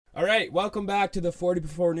All right, welcome back to the 40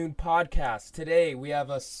 Before Noon podcast. Today we have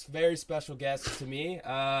a very special guest to me,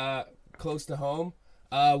 close to home.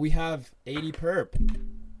 We have 80 Perp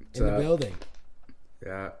in the building.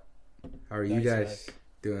 Yeah. How are you guys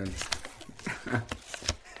doing?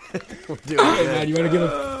 Hey, man, you want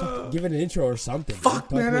to give it an intro or something? Fuck,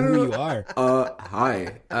 Talk man, about I don't who know. you are.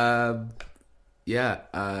 Hi.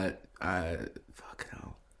 Fuck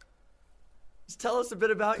no. Just tell us a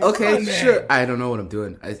bit about yourself. Okay, sure. I don't know what I'm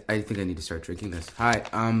doing. I think I need to start drinking this. Hi,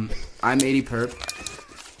 I'm 80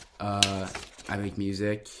 Perp. I make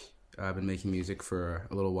music. I've been making music for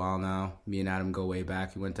a little while now. Me and Adam go way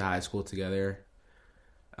back. We went to high school together.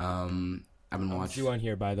 I've been watching. Zoo on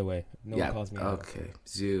here, by the way. No one calls me out. Okay.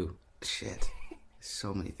 Zoo. Shit.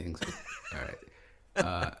 So many things. All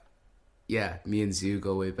right. Yeah, me and Zoo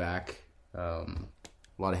go way back. A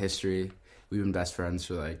lot of history. We've been best friends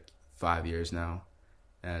for like 5 years now.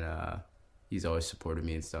 And he's always supported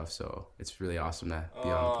me and stuff. So it's really awesome to be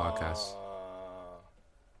on the podcast.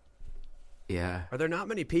 Yeah. Are there not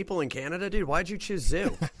many people in Canada, dude? Why'd you choose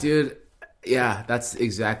Zoo? Dude, yeah, that's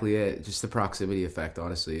exactly it. Just the proximity effect,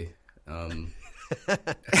 honestly. If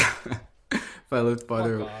I lived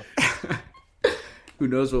farther away, who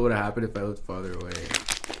knows what would have happened if I lived farther away.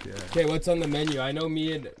 Yeah. Okay, what's on the menu? I know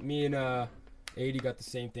me and 80 got the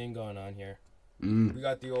same thing going on here. We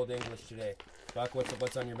got the Old English today. Buck,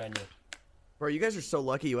 what's on your menu? Bro, you guys are so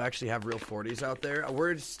lucky you actually have real 40s out there.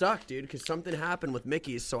 We're stuck, dude, because something happened with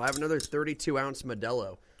Mickey's, so I have another 32-ounce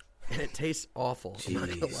Modelo, and it tastes awful. I'm not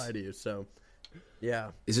going to lie to you, so,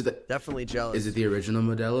 yeah. Is it the Definitely jealous. Is it the original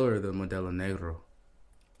Modelo or the Modelo Negro?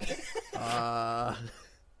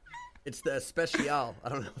 It's the Especial. I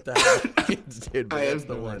don't know what that means, dude, but I that's have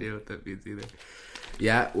the no one. idea what that means either.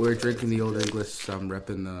 Yeah, we're drinking the Old English. I'm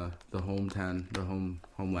repping the hometown, the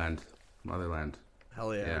homeland, motherland.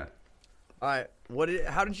 Hell yeah. Yeah. All right.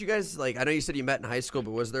 How did you guys, like, I know you said you met in high school, but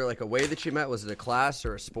was there, like, a way that you met? Was it a class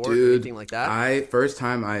or a sport or Dude, anything like that? first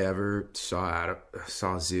time I ever saw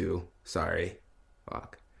Zoo. Sorry.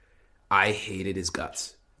 Fuck. I hated his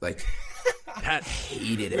guts. Like,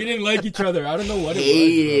 hated We it. didn't like each other. I don't know what it was.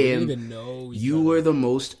 Hate Bro. We him. didn't even know each You other. were the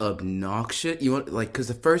most obnoxious. Because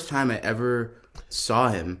the first time I ever saw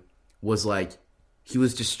him was like, he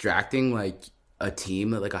was distracting like a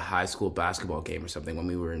team at like a high school basketball game or something when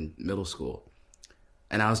we were in middle school.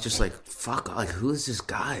 And I was just like, fuck, like, who is this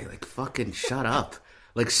guy? Like, fucking shut up.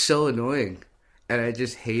 Like, so annoying. And I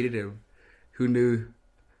just hated him. Who knew?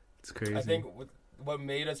 It's crazy. I think what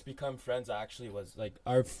made us become friends actually was like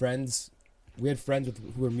our friends. We had friends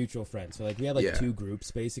who were mutual friends. So like we had like two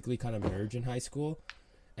groups basically kind of merge in high school.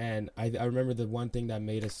 And I remember the one thing that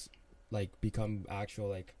made us like become actual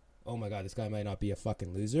like, oh my god, this guy might not be a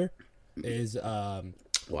fucking loser, is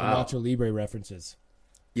Nacho Libre references.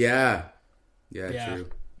 Yeah, true.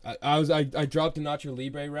 I dropped a Nacho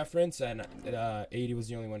Libre reference and 80 was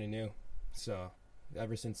the only one who knew. So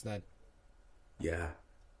ever since then. Yeah,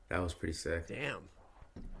 that was pretty sick. Damn.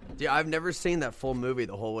 Dude, I've never seen that full movie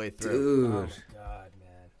the whole way through. Dude. Oh my god,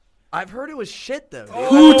 man. I've heard it was shit though. Dude.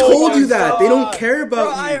 Who told you that? They don't care about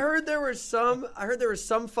Bro, you. I heard there were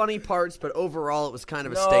some funny parts, but overall it was kind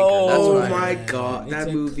of a stinker. That's Oh what I my heard. god, It's that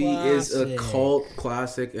a movie is a classic. cult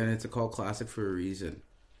classic, and it's a cult classic for a reason.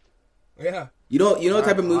 Yeah. You know what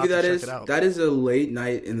type of I'll movie have that to is? check it out. That is a late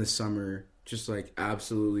night in the summer, just like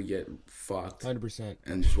absolutely get fucked 100%.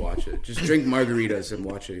 and just watch it. Just drink margaritas and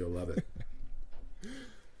watch it. You'll love it.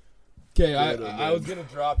 Okay, I was gonna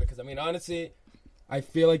drop it because I mean honestly, I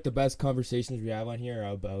feel like the best conversations we have on here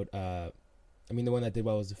are about. I mean the one that did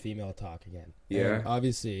well was the female talk again. Yeah. And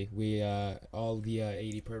obviously, we all the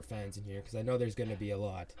 80 per fans in here because I know there's gonna be a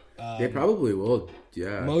lot. They probably will.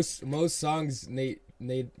 Yeah. Most songs Nate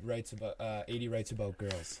writes about 80 writes about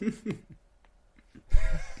girls.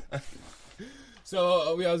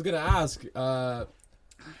 So I was gonna ask, Mr.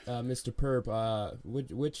 Perp,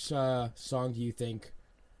 which song do you think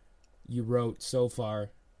you wrote so far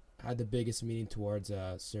had the biggest meaning towards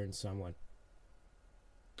a certain someone?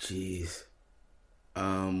 Jeez.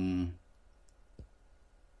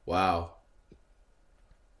 Wow.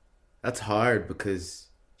 That's hard because,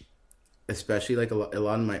 especially like a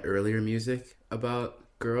lot of my earlier music about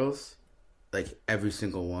girls, like every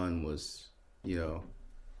single one was,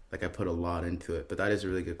 like I put a lot into it. But that is a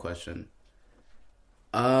really good question.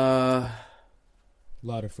 A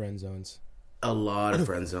lot of friend zones. A lot of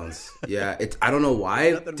friend zones. Yeah, I don't know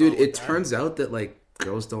why, Nothing dude. wrong with It that. turns out that like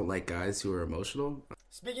girls don't like guys who are emotional.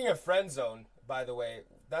 Speaking of friend zone, by the way,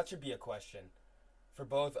 that should be a question for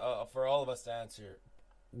both for all of us to answer.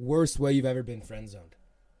 Worst way you've ever been friend zoned?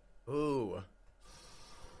 Ooh.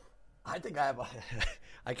 I think I have.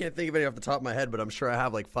 I can't think of any off the top of my head, but I'm sure I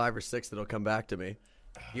have like 5 or 6 that'll come back to me.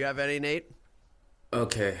 You have any, Nate?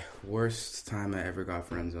 Okay, worst time I ever got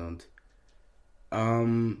friend zoned.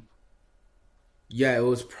 Yeah, it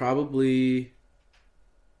was probably.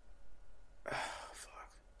 Fuck.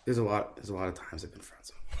 There's a lot of times I've been friend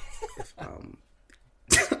zoned.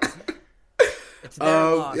 It's their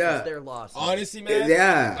loss. Yeah. It's their loss. Honestly, man.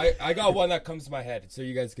 Yeah. I got one that comes to my head, so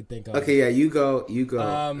you guys could think of. Okay, yeah, you go.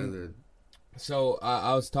 So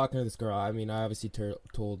I was talking to this girl. I mean, I obviously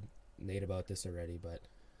told Nate about this already, but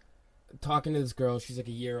talking to this girl, she's like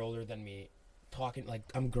a year older than me. Talking like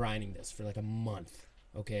I'm grinding this for like a month.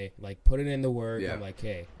 Okay, like putting in the work. Yeah. I'm like,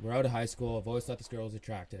 hey, we're out of high school. I've always thought this girl was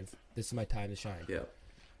attractive. This is my time to shine. Yeah.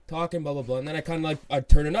 Talking, blah blah blah, and then I kind of like I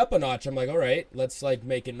turn it up a notch. I'm like, all right, let's like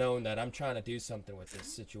make it known that I'm trying to do something with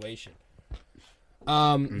this situation.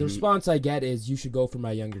 The response I get is, you should go for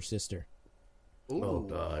my younger sister. Ooh. Oh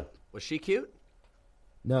God. Was she cute?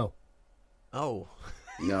 No. Oh.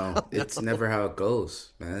 No, it's never how it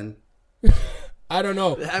goes, man. I don't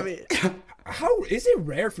know. I mean, How is it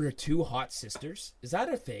rare for 2 hot sisters? Is that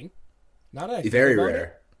a thing? Not that I think Very about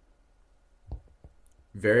rare.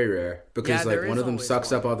 Very rare. Because Yeah, there like one is of them always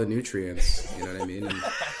sucks one. up all the nutrients. You know what I mean? And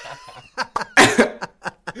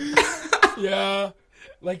Yeah.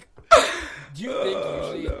 Like, do you think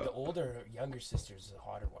usually the older or younger sister is the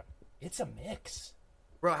hotter one? It's a mix.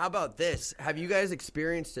 bro, how about this? Have you guys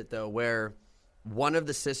experienced it though, where one of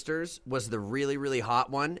the sisters was the really, really hot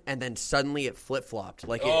one, and then suddenly it flip flopped?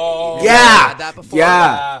 Like, Oh. yeah. had that before?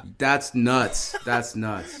 Yeah. That's nuts. That's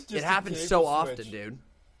nuts. It happens so table often, switch. dude.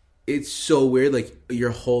 It's so weird. Like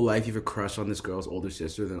your whole life, you have a crush on this girl's older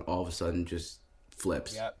sister, then all of a sudden just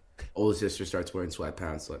flips. Yep. Older sister starts wearing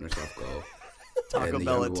sweatpants, letting herself go. Taco And the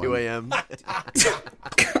Bell at younger 2 one- a.m.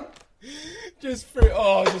 Just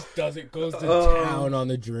does it, goes to town on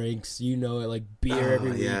the drinks. You know it, like beer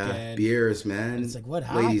every weekend. Beers, man. It's like, what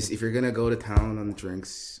Ladies, happened? if you're gonna go to town on the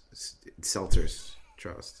drinks, seltzers,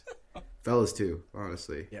 trust. Fellas too,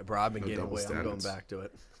 honestly. Yeah, bro, I've been No getting double away. I'm going standards. back to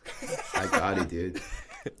it. I got it, dude.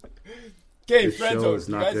 Okay, This friend show zone. is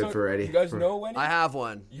You not guys good don't- for Eddie. You guys know Wendy? I have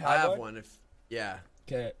one. You I have have one? one. Yeah.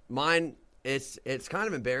 Okay. Mine, it's kind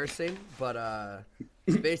of embarrassing, but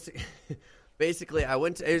basically I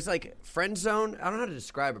went to, it was like friend zone. I don't know how to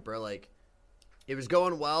describe it, bro. Like, it was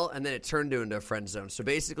going well, and then it turned into a friend zone. So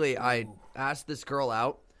basically, I asked this girl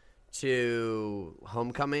out to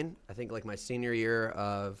homecoming, I think like my senior year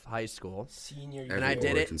of high school. Senior year. And I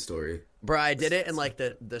did it. origin story. Bro, I did it in like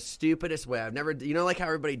the stupidest way. I've never, you know, like how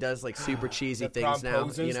everybody does like super cheesy things now,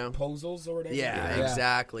 you know? Posals or whatever. Yeah,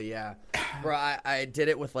 exactly. Yeah, bro, I did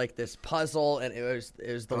it with like this puzzle, and it was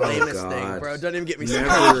the Oh, lamest thing, God. bro. Don't even get me started.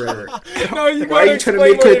 Never. No, you Why are gotta you trying to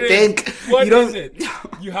explain make what her it is. think? What You don't- is it?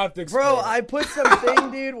 You have to explain. Bro, it. I put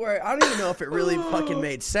something, dude, where I don't even know if it really fucking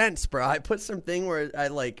made sense, bro. I put something where I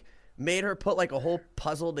like made her put like a whole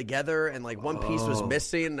puzzle together, and like one piece was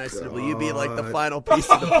missing, and I said, "Will you be like the final piece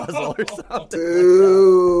of the puzzle or something?"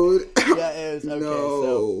 Dude. Yeah, it was okay. So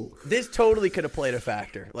No. this totally could have played a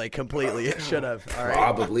factor, like completely. It should have. All right.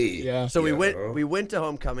 Probably. Yeah. So we bro. went to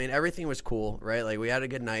homecoming. Everything was cool, right? Like we had a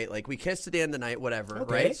good night. Like we kissed at the end of the night, whatever,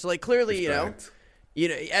 Okay. right? So like clearly, Respect. you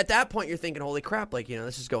know, at that point you're thinking, holy crap, like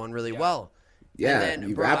this is going really well. Yeah, And then,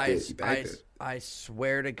 you bro, wrapped it. You bagged it. I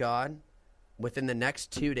swear to God, within the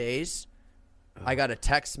next 2 days, I got a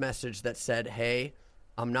text message that said, "Hey,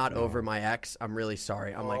 I'm not over my ex. I'm really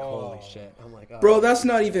sorry." I'm like, holy shit. I'm like, oh. Bro, that's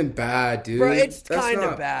not even bad, dude. Bro, it's That's kind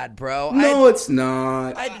of not- bad, bro. No, it's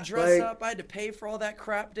not. I had to dress Like, up. I had to pay for all that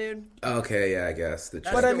crap, dude. Okay, yeah, I guess. The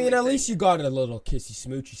That's But the I mean, only at thing. least you got a little kissy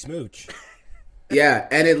smoochy smooch. Yeah,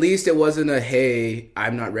 and at least it wasn't a hey,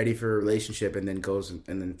 I'm not ready for a relationship, and then goes and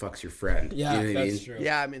then fucks your friend. Yeah, you know what I that's mean? true.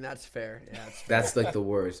 Yeah, I mean that's fair. Yeah, that's fair. That's like the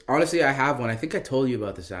worst. Honestly, I have one. I think I told you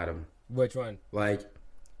about this, Adam. Which one? Like,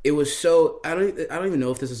 it was so I don't even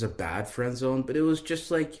know if this is a bad friend zone, but it was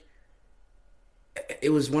just like it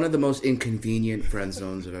was one of the most inconvenient friend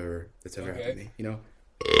zones that's ever happened to me. You know?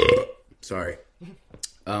 Sorry.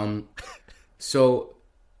 So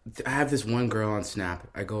I have this one girl on Snap.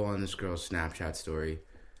 I go on this girl's Snapchat story.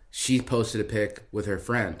 She posted a pic with her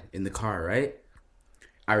friend in the car, right?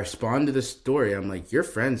 I respond to the story. I'm like, your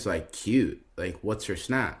friend's like cute. Like, what's her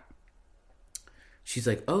Snap? She's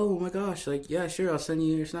like, oh my gosh, like, yeah, sure, I'll send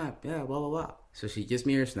you your Snap. Yeah, blah, blah, blah. So she gives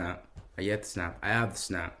me her Snap. I get the Snap. I have the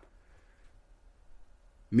Snap.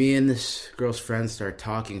 Me and this girl's friend start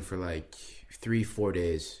talking for like 3-4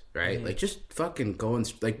 days, right? Like, just fucking going,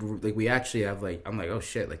 like we actually have like, I'm like, oh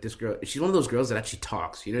shit, like this girl, she's one of those girls that actually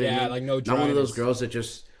talks, you know what I Yeah, mean? like no Not one of those dryness. girls that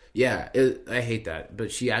just, yeah, I hate that.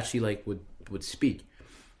 But she actually like would speak.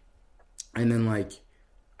 And then like,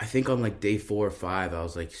 I think on like day 4 or 5, I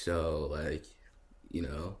was like, so like,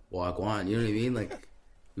 wagwan, you know what I mean? Like,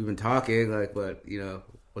 we've been talking, like, but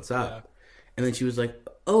what's up? Yeah. And then she was like,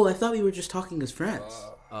 oh, I thought we were just talking as friends.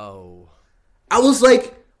 Oh. I was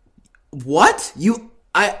like, what?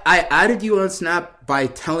 I added you on Snap by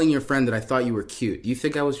telling your friend that I thought you were cute. You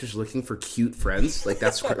think I was just looking for cute friends? Like,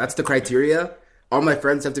 that's the criteria? All my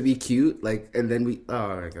friends have to be cute? Like, and then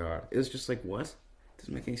oh my God. It was just like, what?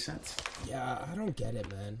 Doesn't make any sense. Yeah, I don't get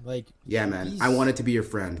it, man. Like, yeah, man. I wanted to be your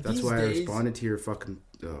friend. That's why I responded to your fucking.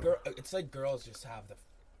 It's like girls just have the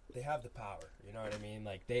power. You know what I mean?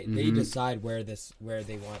 Like they decide where they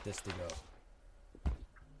want this to go.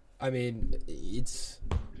 I mean,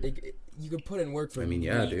 you could put in work for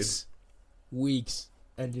weeks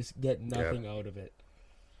and just get nothing out of it.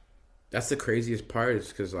 That's the craziest part, is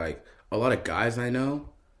because like a lot of guys I know,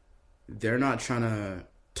 they're not trying to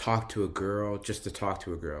talk to a girl just to talk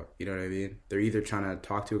to a girl. You know what I mean? They're either trying to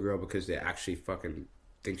talk to a girl because they actually fucking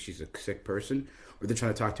think she's a sick person, or they're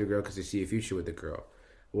trying to talk to a girl because they see a future with the girl.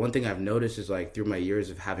 One thing I've noticed is like through my years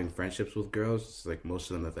of having friendships with girls, it's like most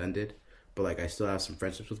of them have ended, but like I still have some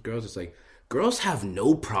friendships with girls. It's like girls have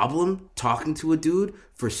no problem talking to a dude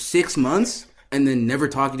for 6 months and then never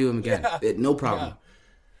talking to him again. No problem. Yeah.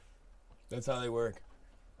 That's how they work.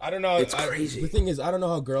 I don't know. It's crazy. The thing is, I don't know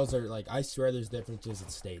how girls are like. I swear there's differences in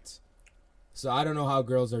states. So I don't know how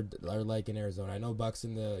girls are like in Arizona. I know Buck's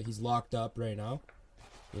he's locked up right now,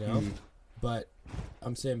 but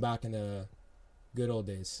I'm saying back in the good old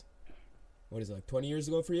days. What is it, like 20 years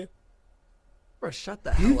ago for you? Bro, shut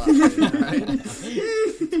the hell up, dude, right?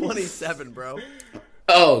 27, bro.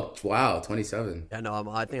 Oh, wow, 27. Yeah, no,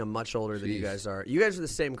 I think I'm much older than you guys are. You guys are the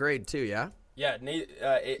same grade too, yeah? Yeah,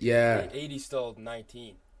 yeah. 80's still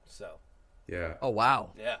 19, so. Yeah. Oh, wow.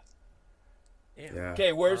 Yeah. Yeah.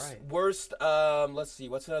 Okay, worst, let's see,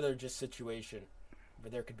 what's another just situation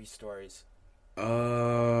where there could be stories?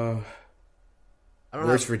 Worst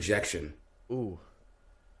rejection. Ooh.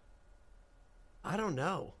 I don't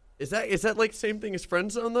know. Is that like same thing as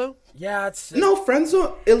friend zone though? Yeah, it's no friend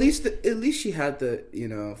zone. At least she had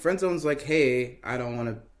the friend zone's like, hey, I don't want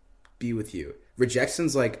to be with you.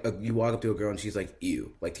 Rejection's like you walk up to a girl and she's like,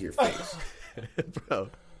 ew, like to your face. Bro,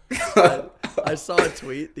 I saw a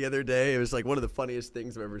tweet the other day. It was like one of the funniest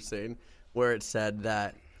things I've ever seen, where it said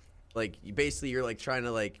that like basically you're like trying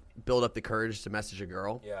to like build up the courage to message a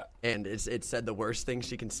girl. Yeah. And it said the worst thing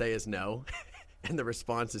she can say is no. And the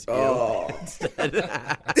response is ew.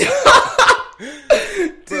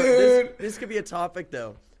 Dude, this could be a topic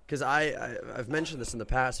though, because I've mentioned this in the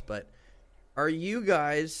past. But are you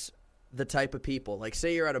guys the type of people, like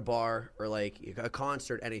say you're at a bar or like a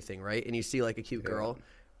concert, anything, right? And you see like a cute girl.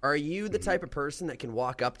 Are you the type of person that can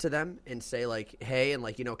walk up to them and say like, hey, and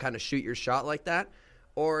like kind of shoot your shot like that,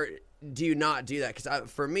 or do you not do that? Because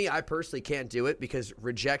for me, I personally can't do it because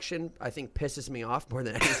rejection, I think, pisses me off more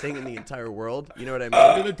than anything in the entire world. You know what I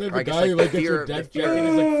mean? You're the type of guy who like gets your death check and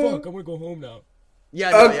he's like, fuck, I'm going to go home now. Yeah,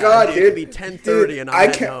 no, God, dude. It could be 10:30 and I'm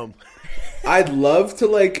heading home. I'd love to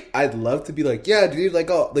be like, yeah, dude, like,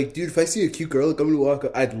 oh, like, dude, if I see a cute girl, like, I'm going to walk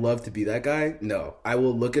up. I'd love to be that guy. No, I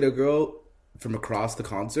will look at a girl from across the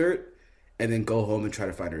concert and then go home and try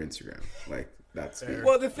to find her Instagram. Like, that's me.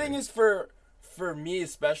 Well, the thing is for me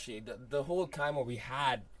especially, the whole time where we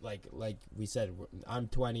had like we said, I'm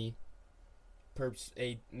 20, Perp's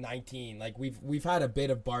 19, like we've had a bit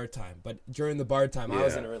of bar time, but during the bar time I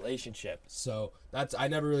was in a relationship, so I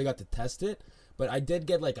never really got to test it, but I did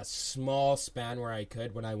get like a small span where I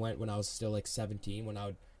could when I was still like 17, when I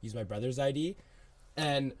would use my brother's ID.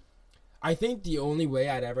 And I think the only way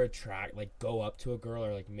I'd ever go up to a girl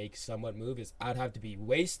or like make somewhat move is I'd have to be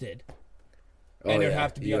wasted and it'd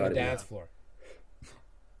have to be on the dance floor.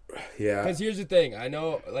 Yeah. Because here's the thing. I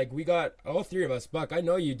know, like, we got all three of us, Buck. I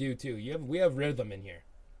know you do too. We have rhythm in here.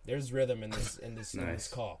 There's rhythm in this nice. in this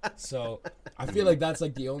call. So I feel like that's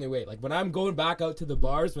like the only way. Like when I'm going back out to the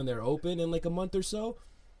bars when they're open in like a month or so,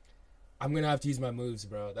 I'm gonna have to use my moves,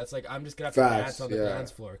 bro. That's like I'm just gonna have to dance on the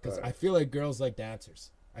dance floor because I feel like girls like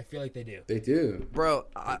dancers. I feel like they do. They do, bro.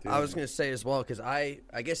 I was gonna say as well because I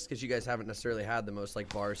guess because you guys haven't necessarily had the most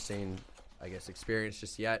like bar scene, I guess, experience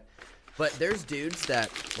just yet. But there's dudes that,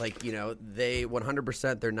 like, they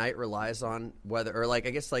 100% their night relies on whether, or like, I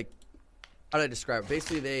guess, like, how do I describe it?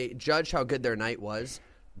 Basically, they judge how good their night was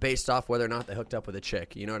based off whether or not they hooked up with a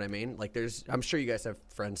chick. You know what I mean? Like, I'm sure you guys have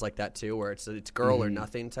friends like that too, where it's girl or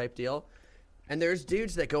nothing type deal. And there's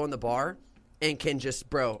dudes that go in the bar and can just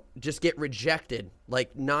get rejected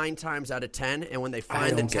like 9 times out of 10. And when they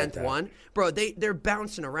find the 10th one, bro, they're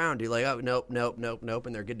bouncing around, dude. Like, oh, nope,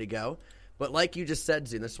 and they're good to go. But like you just said,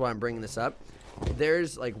 Zune, this is why I'm bringing this up.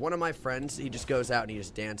 there's like one of my friends, he just goes out and he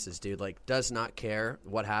just dances, dude. Like, does not care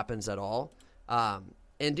what happens at all.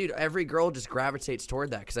 And dude, every girl just gravitates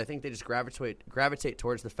toward that because I think they just gravitate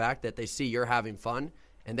towards the fact that they see you're having fun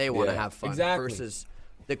and they want to have fun versus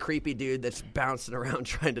the creepy dude that's bouncing around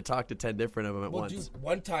trying to talk to 10 different of them at once. Dude,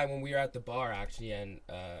 one time when we were at the bar actually, and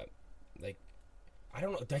like, I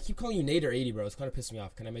don't know, do I keep calling you Nate or 80, bro? It's kind of pissing me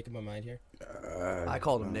off. Can I make up my mind here? I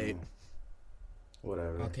called him Nate.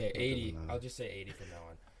 Whatever. Okay, 80. I'll just say 80 from now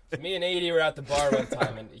on. So me and 80 were at the bar one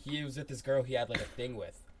time, and he was with this girl he had like a thing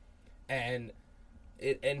with, and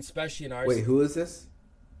especially in ours. Wait, who is this?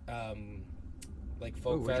 Like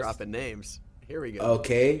folk we're fest. dropping names. Here we go.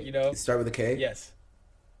 Okay. You know, start with a K. Yes.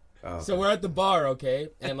 Oh, so we're at the bar, okay,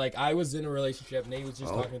 and like I was in a relationship, Nate was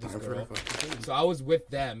just talking to this girl. So I was with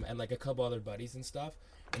them and like a couple other buddies and stuff,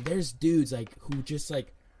 and there's dudes like who just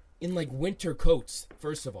like in like winter coats.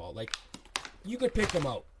 First of all, like you could pick them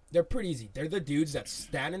out. They're pretty easy. They're the dudes that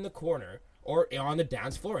stand in the corner or on the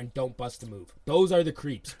dance floor and don't bust a move. Those are the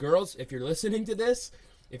creeps. Girls, if you're listening to this,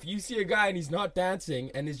 if you see a guy and he's not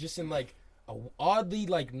dancing and is just in like a oddly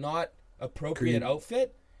like not appropriate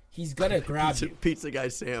outfit, he's gonna grab you. Pizza guy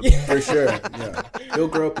Sam. For sure. Yeah. He'll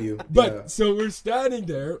grope you. But so we're standing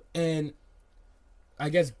there, and I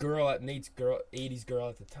guess Nate's girl, 80s girl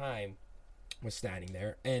at the time, was standing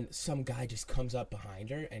there, and some guy just comes up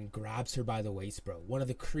behind her and grabs her by the waist, bro. One of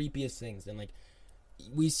the creepiest things, and like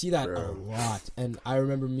we see that a lot. And I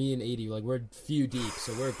remember me and 80, like we're a few deep,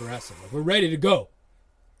 so we're aggressive, like, we're ready to go.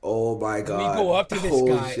 Oh my god! And we go up to this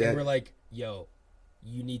guy, shit. and we're like, "Yo,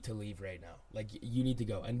 you need to leave right now. Like, you need to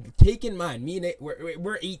go." And take in mind, me and Nate,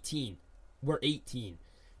 we're 18. We're 18.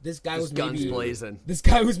 This guy was guns blazing. This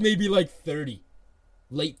guy was maybe like 30,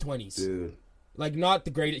 late 20s. Dude. Like, not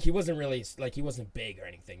the greatest. He wasn't really, like, he wasn't big or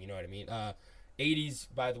anything, you know what I mean? 80s,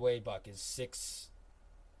 by the way, Buck, is 6...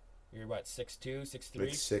 You're what, 6'2", 6'3"? Like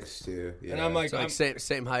 6'2", yeah. And I'm like... So like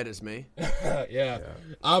same height as me. yeah.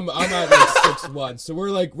 I'm at like 6'1", so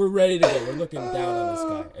we're ready to go. We're looking down on this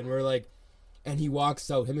guy, and we're like... And he walks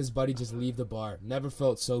out. Him and his buddy just leave the bar. Never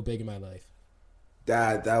felt so big in my life.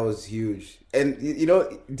 That was huge. And, you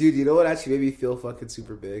know, dude, you know what actually made me feel fucking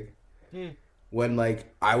super big? When,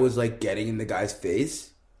 like, I was, like, getting in the guy's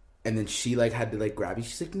face, and then she, like, had to, like, grab me.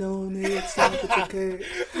 She's like, "No, Nate, stop, it's okay."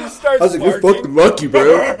 I was like, "You're fucking lucky,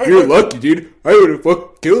 bro. You're lucky, dude. I would have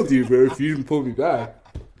fucking killed you, bro, if you didn't pull me back."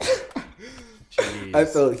 I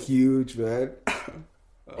felt huge, man.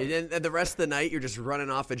 And then the rest of the night, you're just running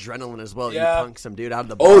off adrenaline as well. Yeah. You punk some dude out of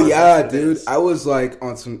the bar. Oh, yeah, dude. I was, like,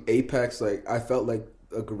 on some Apex. Like, I felt like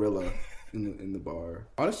a gorilla in the bar.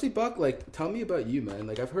 Honestly, Buck, like, tell me about you, man.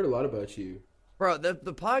 Like, I've heard a lot about you. Bro, the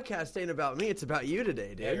podcast ain't about me. It's about you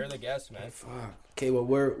today, dude. Yeah, you're the guest, man. Fuck. Okay, well,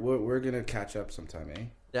 we're gonna catch up sometime, eh?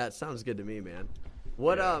 Yeah, it sounds good to me, man.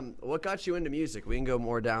 What got you into music? We can go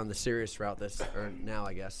more down the serious route now,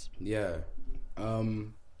 I guess. Yeah.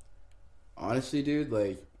 Honestly, dude,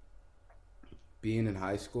 like, being in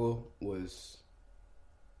high school was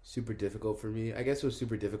super difficult for me. I guess it was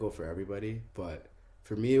super difficult for everybody, but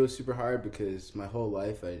for me it was super hard because my whole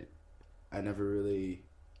life I never really,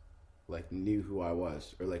 like, knew who I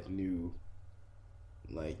was or, like, knew,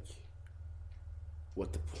 like,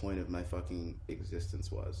 what the point of my fucking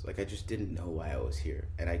existence was. Like, I just didn't know why I was here,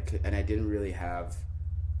 and I didn't really have,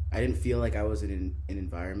 I didn't feel like I was in an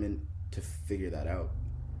environment to figure that out,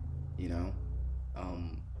 you know?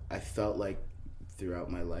 I felt like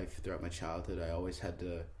throughout my life, throughout my childhood, I always had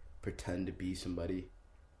to pretend to be somebody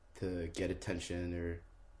to get attention or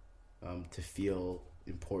to feel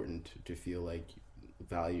important, to feel like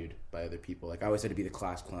valued by other people. Like, I always had to be the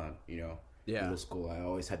class clown, you know? Yeah. Middle school, I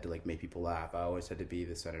always had to, like, make people laugh. I always had to be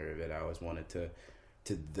the center of it. I always wanted to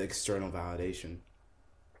the external validation.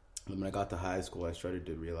 And when I got to high school, I started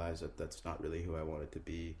to realize that that's not really who I wanted to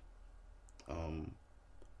be.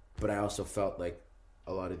 But I also felt like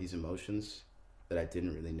a lot of these emotions that I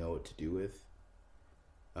didn't really know what to do with.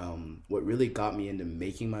 What really got me into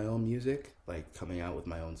making my own music, like coming out with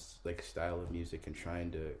my own, like, style of music and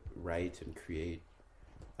trying to write and create.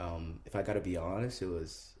 If I gotta be honest, it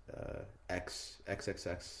was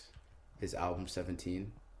XXX, his album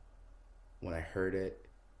 17. When I heard it,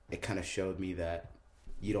 it kind of showed me that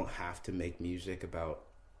you don't have to make music about,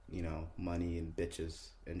 you know, money and bitches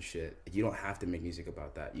and shit. You don't have to make music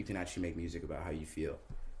about that. You can actually make music about how you feel,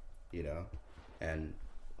 you know? And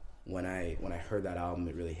when I heard that album,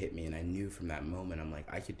 it really hit me, and I knew from that moment, I'm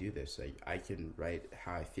like, I could do this. Like, I can write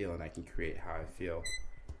how I feel, and I can create how I feel,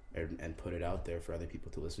 and put it out there for other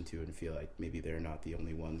people to listen to and feel like maybe they're not the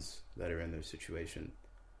only ones that are in their situation.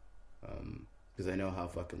 Because I know how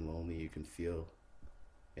fucking lonely you can feel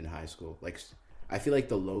in high school. Like, I feel like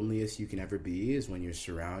the loneliest you can ever be is when you're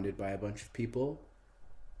surrounded by a bunch of people,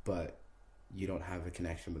 but you don't have a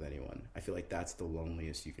connection with anyone. I feel like that's the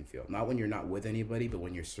loneliest you can feel. Not when you're not with anybody, but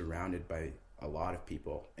when you're surrounded by a lot of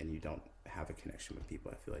people and you don't have a connection with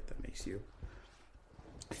people. I feel like that makes you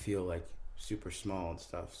feel like super small and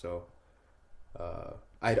stuff. So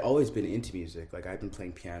I'd always been into music. Like I've been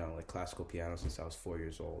playing piano, like classical piano, since I was 4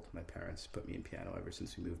 years old. My parents put me in piano ever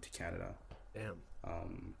since we moved to Canada. Damn.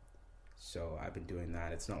 So I've been doing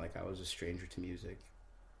that. It's not like I was a stranger to music.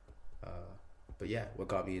 But yeah, what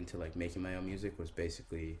got me into like making my own music was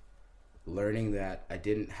basically learning that I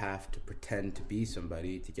didn't have to pretend to be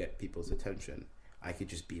somebody to get people's attention. I could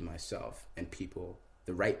just be myself, and people,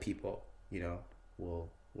 the right people, you know, will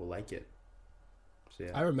like it. So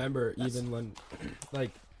yeah. I remember even when,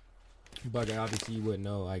 like, Bug, obviously you wouldn't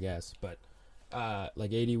know, I guess, but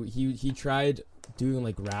like 80, he tried doing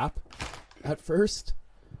like rap at first,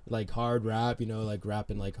 like hard rap, you know, like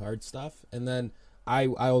rapping like hard stuff, and then I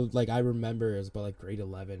remember it was about like grade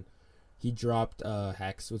 11. He dropped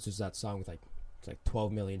Hex, which is that song with like it's like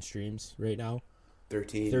 12 million streams right now.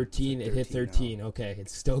 13. 13. It hit 13. Now. Okay,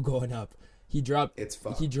 it's still going up. He dropped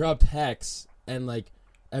Hex, and like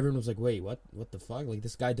everyone was like, "Wait, what the fuck? Like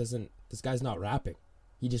this guy's not rapping.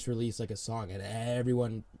 He just released like a song, and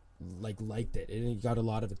everyone like liked it, and it got a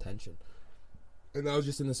lot of attention." And that was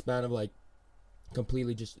just in the span of like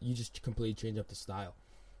completely change up the style.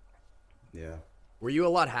 Yeah. Were you a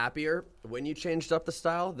lot happier when you changed up the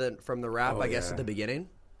style than from the rap, I guess, at the beginning?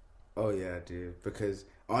 Oh yeah, dude. Because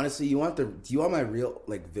honestly, do you want my real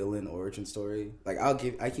like villain origin story? Like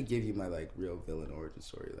I could give you my like real villain origin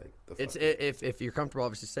story. Like if you're comfortable,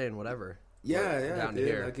 obviously saying whatever. Yeah, down dude.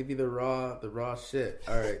 Here. I'll give you the raw shit.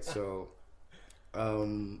 All right, so,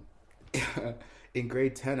 in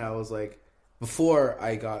grade 10, I was like, before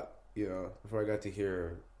I got to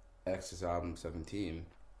hear X's album 17.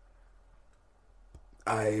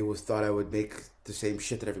 I thought I would make the same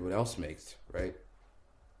shit that everyone else makes, right?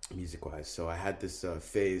 Music-wise. So I had this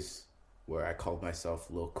phase where I called myself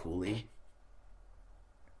Lil Cooley.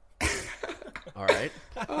 All right.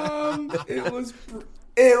 It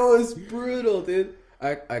was brutal, dude.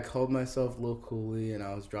 I called myself Lil Cooley, and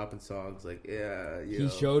I was dropping songs like, yeah. He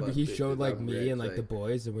showed like me rich, and like the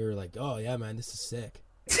boys, and we were like, oh yeah, man, this is sick.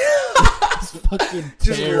 It's fucking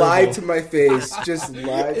just terrible. Lied to my face. Just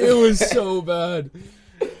lied. It was so bad.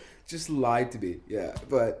 Just lied to me. Yeah,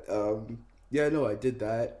 but I did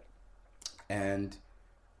that, and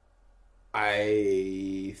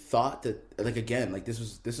I thought that like again, like this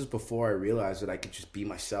was before I realized that I could just be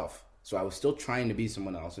myself. So I was still trying to be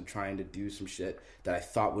someone else and trying to do some shit that I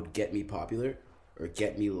thought would get me popular or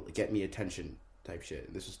get me attention type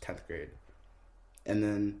shit. This was 10th grade, and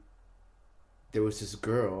then there was this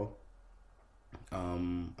girl.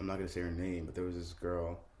 I'm not gonna say her name, but there was this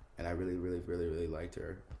girl, and I really, really, really, really liked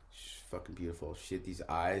her. She's fucking beautiful. She had these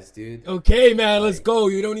eyes, dude. Okay, man, let's go.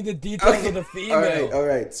 You don't need the details of the female. All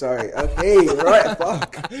right. Sorry. Okay, right.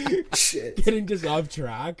 Fuck. Shit. Getting just off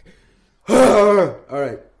track. All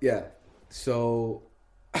right. Yeah. So,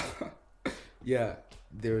 yeah,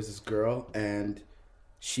 there was this girl, and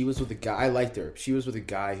she was with a guy. I liked her. She was with a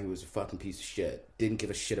guy who was a fucking piece of shit. Didn't give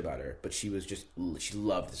a shit about her, but she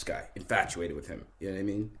loved this guy. Infatuated with him. You know what I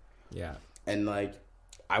mean? Yeah. And, like,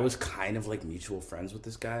 I was kind of, like, mutual friends with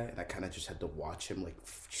this guy, and I kind of just had to watch him, like,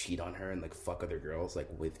 cheat on her and, like, fuck other girls, like,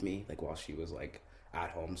 with me, like, while she was, like,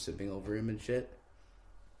 at home sipping over him and shit.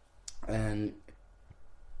 And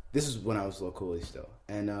this is when I was Lil Cooley still.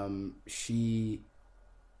 And she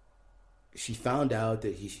found out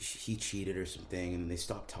that he cheated or something, and they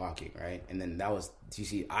stopped talking, right? And then that was, you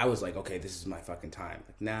see, I was like, okay, this is my fucking time.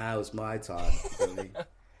 Like, nah, it was my time.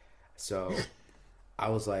 So I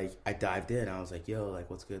was like, I dived in. I was like, yo, like,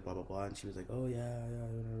 what's good, blah, blah, blah. And she was like, oh, yeah,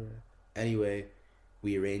 whatever. Anyway,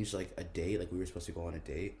 we arranged, like, a date. Like, we were supposed to go on a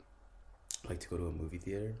date, like, to go to a movie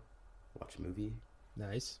theater, watch a movie.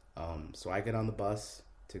 Nice. So I get on the bus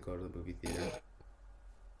to go to the movie theater.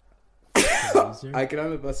 I get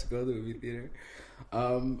on the bus to go to the movie theater.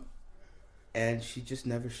 And she just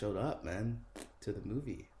never showed up, man, to the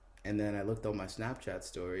movie. And then I looked on my Snapchat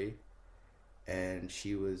story, and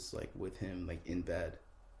she was, like, with him, like, in bed.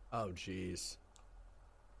 Oh, jeez.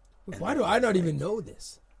 Why do I not even know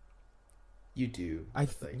this? You do. Maybe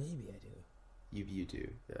I do. You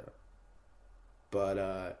do, yeah.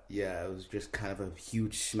 But, yeah, it was just kind of a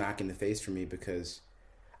huge smack in the face for me, because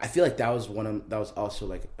I feel like that was also,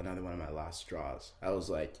 like, another one of my last straws. I was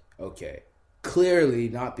like, okay, clearly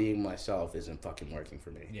not being myself isn't fucking working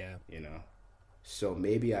for me. Yeah. You know? So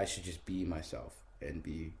maybe I should just be myself and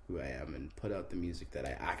be who I am and put out the music that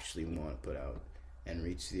I actually want to put out and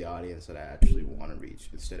reach the audience that I actually want to reach,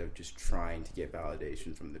 instead of just trying to get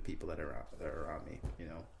validation from the people that are around me, you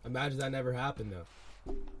know? Imagine that never happened,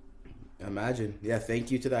 though. Imagine. Yeah,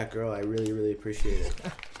 thank you to that girl. I really, really appreciate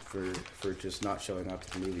it for just not showing up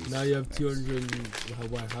to the movies. Now you have 200,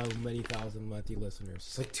 how many thousand monthly listeners?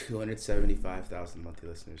 It's like 275,000 monthly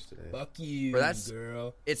listeners today. Fuck you,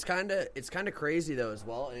 girl. It's kind of crazy, though, as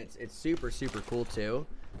well, and it's super, super cool, too,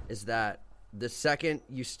 is that the second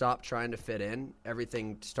you stopped trying to fit in,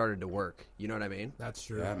 everything started to work. You know what I mean? That's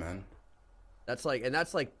true. Yeah, man. That's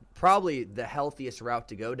like probably the healthiest route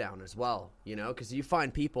to go down as well, you know, because you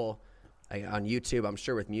find people on YouTube, I'm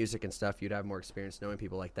sure with music and stuff, you'd have more experience knowing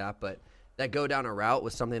people like that, but that go down a route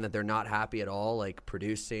with something that they're not happy at all, like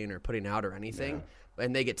producing or putting out or anything,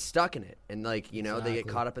 and they get stuck in it. And, like, you know, they get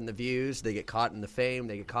caught up in the views, they get caught in the fame,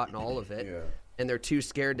 they get caught in all of it, and they're too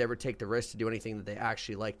scared to ever take the risk to do anything that they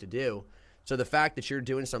actually like to do. So the fact that you're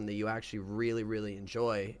doing something that you actually really, really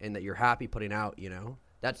enjoy and that you're happy putting out, you know,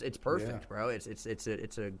 it's perfect, bro. It's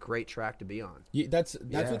a great track to be on. That's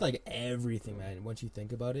with like everything, man. Once you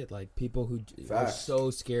think about it, like people who are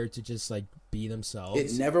so scared to just like be themselves,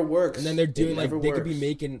 it never works. And then they're doing like they could be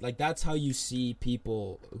making like, that's how you see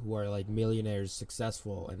people who are like millionaires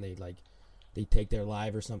successful, and they take their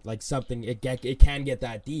life or something, like something. It can get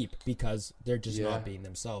that deep because they're just not being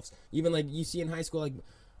themselves. Even like you see in high school, like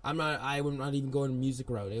I'm not even going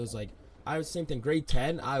music route. It was like, I was same thing. Grade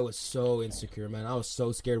 10, I was so insecure, man. I was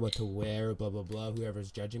so scared what to wear, blah, blah, blah,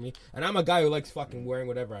 whoever's judging me. And I'm a guy who likes fucking wearing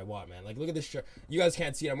whatever I want, man. Like, look at this shirt. You guys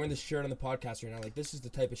can't see it. I'm wearing this shirt on the podcast right now. Like, this is the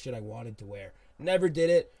type of shit I wanted to wear. Never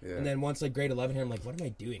did it. Yeah. And then once, like, grade 11 here, I'm like, what am I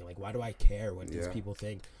doing? Like, why do I care what these people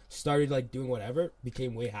think? Started, like, doing whatever.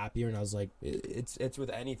 Became way happier. And I was like, it's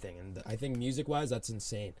with anything. And I think music-wise, that's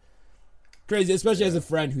insane. Crazy, especially as a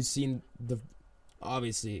friend who's seen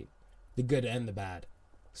obviously, the good and the bad.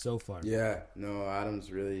 So far. Yeah, no, Adam's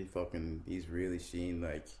really he's really seen,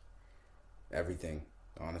 like, everything,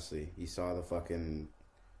 honestly. He saw the fucking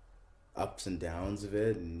ups and downs of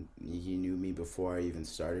it, and he knew me before I even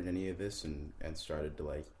started any of this, and started to,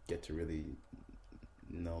 like, get to really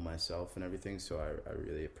know myself and everything, so I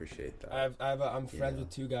really appreciate that. I'm friends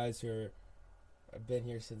with two guys who have been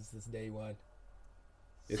here since this day one.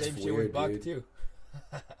 It's Same weird, shit with Buck, dude. too.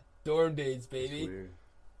 Dorm days, baby.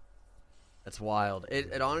 That's wild.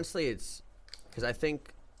 It honestly, it's because I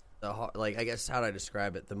think I guess how do I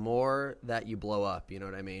describe it? The more that you blow up, you know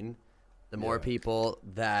what I mean? The more people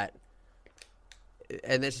that,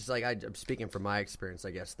 and this is like, I'm speaking from my experience, I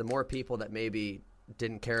guess. The more people that maybe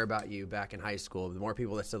didn't care about you back in high school, the more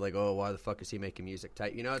people that said like, oh, why the fuck is he making music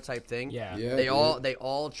type, you know, type thing. Yeah. They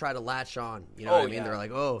all try to latch on, you know what I mean? They're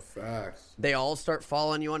like, oh, facts. They all start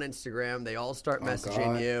following you on Instagram. They all start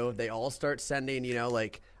messaging you. They all start sending, you know,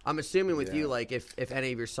 like, I'm assuming with you, like, if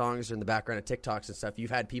any of your songs are in the background of TikToks and stuff, you've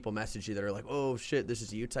had people message you that are like, oh shit, this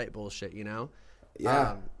is you type bullshit, you know?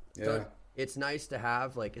 So it's nice to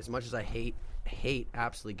have, like, as much as I hate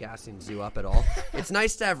absolutely gassing Zoo up at all, it's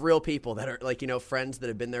nice to have real people that are, like, you know, friends that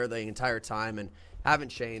have been there the entire time and haven't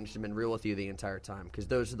changed and been real with you the entire time, because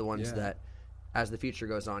those are the ones that, as the future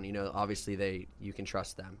goes on, you know, obviously you can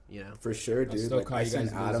trust them, you know? For sure, dude. Like, I send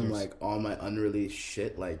Adam, like, all my unreleased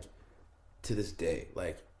shit, like, to this day,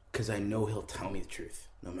 like, because I know he'll tell me the truth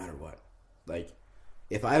no matter what. Like,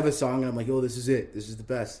 if I have a song and I'm like, oh, this is it, this is the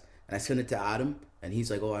best, and I send it to Adam and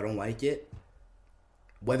he's like, oh, I don't like it,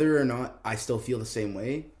 whether or not I still feel the same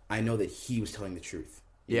way, I know that he was telling the truth.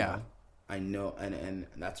 You know? I know, and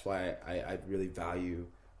that's why I really value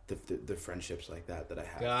the friendships like that I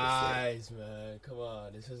have. Guys, man, come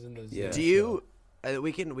on, this isn't the Do you?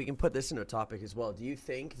 We can put this into a topic as well. Do you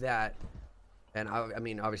think that? And I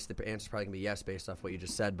mean, obviously the answer's probably going to be yes based off what you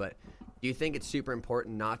just said, but do you think it's super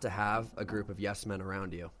important not to have a group of yes men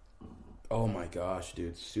around you? Oh my gosh,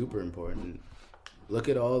 dude, super important. Look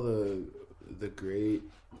at all the great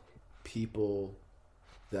people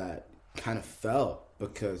that kind of fell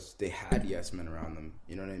because they had yes men around them.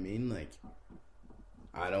 You know what I mean? Like,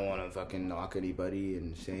 I don't want to fucking knock anybody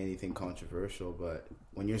and say anything controversial, but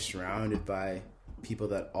when you're surrounded by people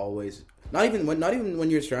that always, not even when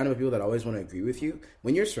you're surrounded by people that always want to agree with you,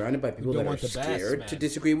 when you're surrounded by people that are scared to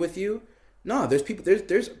disagree with you, no, there's people,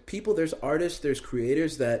 there's artists, there's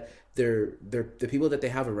creators that the people that they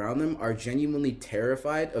have around them are genuinely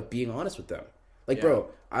terrified of being honest with them. Like, bro,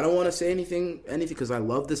 I don't want to say anything because I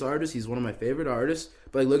love this artist. He's one of my favorite artists.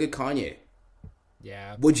 But like, look at Kanye.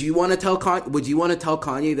 Yeah. Would you want to tell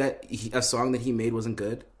Kanye that a song that he made wasn't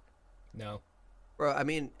good? No. Bro, I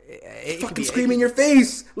mean, fucking scream in your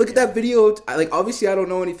face. Look at that video. Like, obviously, I don't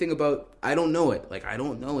know anything about. I don't know it. Like, I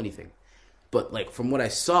don't know anything. But like, from what I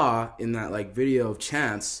saw in that like video of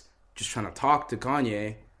Chance just trying to talk to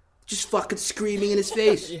Kanye, just fucking screaming in his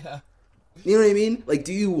face. Yeah. You know what I mean? Like,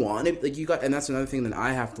 do you want it? Like, and that's another thing that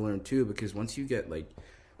I have to learn too, because once you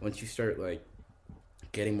start like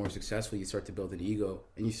getting more successful, you start to build an ego,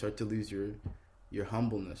 and you start to lose your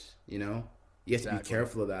humbleness. You know, you have to be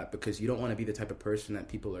careful of that, because you don't want to be the type of person that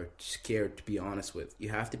people are scared to be honest with. You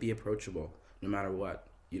have to be approachable, no matter what.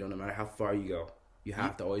 You know, no matter how far you go, you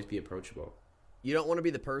have to always be approachable. You don't want to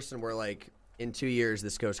be the person where, like, in 2 years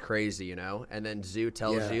this goes crazy, you know, and then Zoo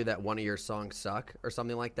tells you that one of your songs suck or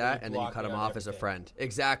something like that, and then you cut him off as a friend.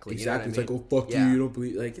 Exactly. You know what I mean? It's like, oh, fuck you, you don't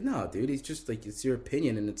believe. Like, no, dude, it's just like, it's your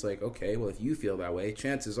opinion, and it's like, okay, well, if you feel that way,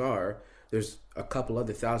 chances are there's a couple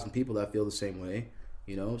other 1,000 people that feel the same way,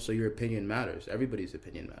 you know, so your opinion matters. Everybody's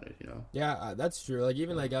opinion matters, you know. Yeah, that's true. Like,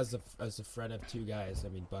 even like as a friend of two guys, I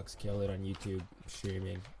mean, Bucks kill it on YouTube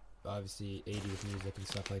streaming, obviously 80 with music and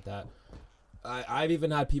stuff like that. I've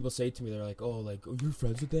even had people say to me, they're like, oh, you're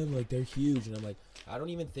friends with them? Like, they're huge. And I'm like, I don't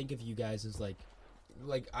even think of you guys as, like,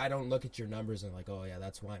 I don't look at your numbers and, like, oh, yeah,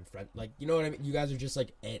 that's why I'm friend. Like, you know what I mean? You guys are just,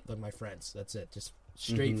 like my friends. That's it. Just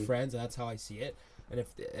straight friends, and that's how I see it.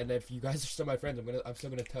 And if you guys are still my friends, I'm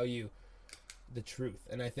still gonna tell you the truth.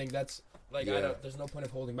 And I think that's, like, there's no point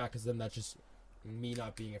of holding back, because then that's just me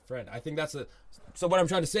not being a friend. I think that's so what I'm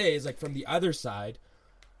trying to say is, like, from the other side,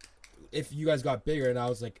 if you guys got bigger and I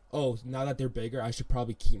was like, oh, now that they're bigger, I should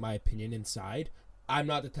probably keep my opinion inside. I'm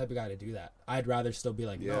not the type of guy to do that. I'd rather still be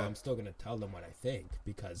like, no, I'm still going to tell them what I think,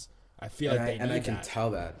 because I feel like they need that. And I can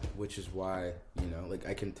tell that, which is why, you know, like,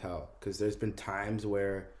 I can tell. Because there's been times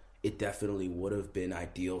where it definitely would have been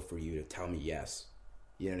ideal for you to tell me yes.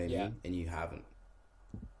 You know what I mean? And you haven't.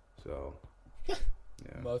 So, yeah.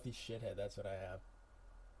 Mouthy shithead, that's what I have.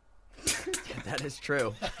 That is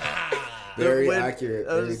true. Very accurate.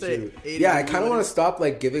 Very true. Yeah, I kind of want to stop,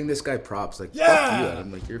 like, giving this guy props. Like, fuck you.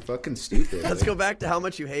 I'm like, you're fucking stupid. Let's go back to how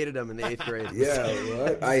much you hated him in the 8th grade. Yeah,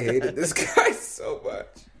 what? I hated this guy so much.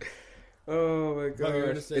 Oh my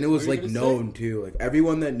gosh. And it was, like, known too. Like,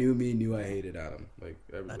 everyone that knew me knew I hated Adam. Like,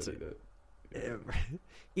 everybody did.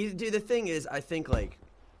 Yeah. Dude, the thing is, I think, like,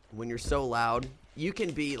 when you're so loud, you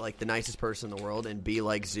can be, like, the nicest person in the world and be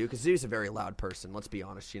like Zoo, because Zoo's a very loud person, let's be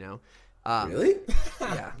honest, you know. Really?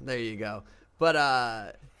 Yeah, there you go.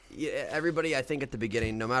 But everybody, I think, at the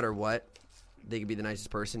beginning, no matter what, they could be the nicest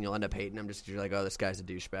person. You'll end up hating them just because you're like, oh, this guy's a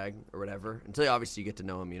douchebag or whatever. Until obviously you get to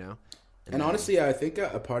know him, you know. And honestly, I think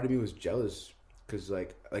a part of me was jealous because,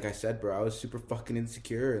 like I said, bro, I was super fucking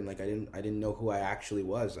insecure, and, like, I didn't know who I actually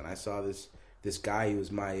was, and I saw this guy who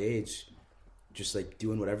was my age, just, like,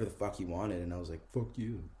 doing whatever the fuck he wanted, and I was like, fuck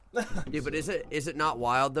you. Dude, but is it not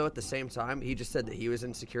wild though? At the same time, he just said that he was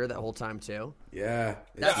insecure that whole time too. Yeah,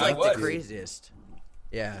 that's like the craziest.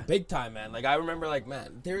 Yeah, big time, man. Like, I remember, like,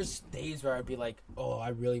 man, there's days where I'd be like, oh, I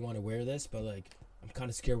really want to wear this, but, like, I'm kind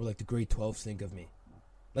of scared what, like, the grade 12s think of me.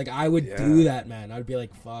 Like, I would do that, man. I'd be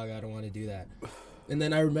like, fuck, I don't want to do that. And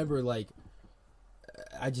then I remember, like,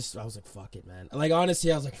 I was like, fuck it, man. Like,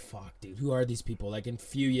 honestly, I was like, fuck, dude, who are these people? Like, in a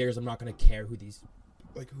few years, I'm not gonna care who these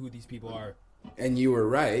people are. And you were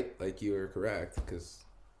right, like, you were correct, because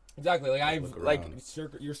exactly,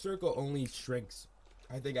 your circle only shrinks,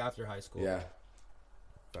 I think, after high school. Yeah.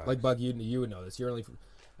 Like, Buck, you would know this. You're only,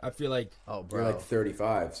 I feel like, oh, bro, you're like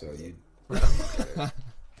 35, so you.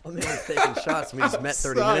 I'm taking shots. We just met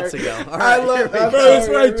 30 minutes ago. All right, I love that. That's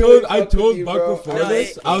what I told Buck before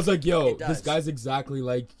this. I was like, yo, this guy's exactly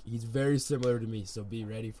like, he's very similar to me, so be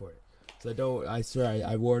ready for it. So I swear,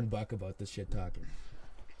 I warned Buck about this shit talking.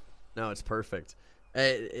 No, it's perfect.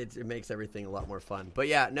 It makes everything a lot more fun. But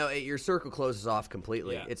yeah, no, your circle closes off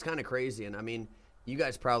completely. Yeah. It's kind of crazy, and I mean, you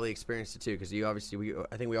guys probably experienced it too, because you obviously,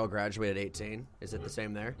 I think we all graduated at 18. Is it the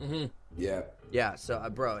same there? Mm-hmm. Yeah. Yeah. So,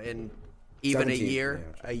 bro, in even 17,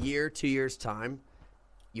 a year, 2 years time,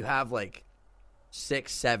 you have like 6,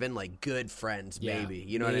 7 like good friends, maybe.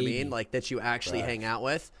 You know what I mean? Like, that you actually hang out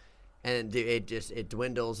with. And it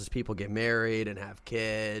dwindles as people get married and have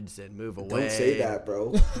kids and move away. Don't say that,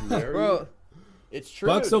 bro. Bro, it's true.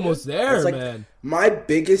 Buck's almost there, like, man. My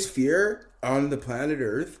biggest fear on the planet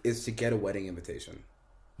Earth is to get a wedding invitation.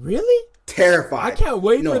 Really? Terrified. I can't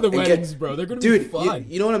wait for the weddings, bro. They're gonna be fun.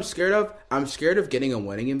 You know what I'm scared of? I'm scared of getting a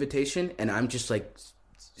wedding invitation, and I'm just, like,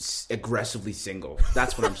 aggressively single.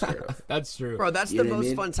 That's what I'm scared of. That's true, bro. That's the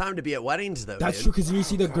most fun time to be at weddings, though. That's true, because you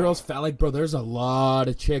see the girls fat. Like, bro, there's a lot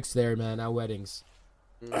of chicks there, man, at weddings.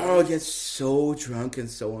 Oh, get so drunk and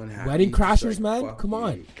so unhappy. Wedding crashers, like, man. Come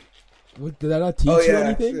on. What, did I not teach you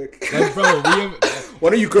anything? Like, bro, why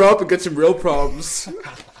don't you grow up and get some real problems?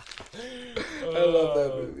 I love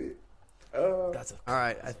that movie. All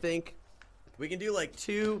right, I think We can do like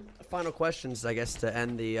 2 final questions, I guess, to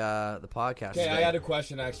end the podcast. Okay, I had a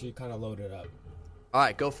question actually kind of loaded up. All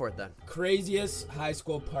right, go for it then. Craziest high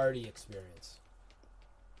school party experience.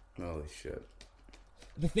 Holy shit.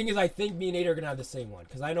 The thing is, I think me and Nate are going to have the same one,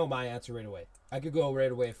 because I know my answer right away. I could go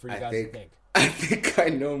right away for you guys to think. I think I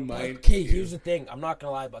know mine. Okay, here's the thing. I'm not going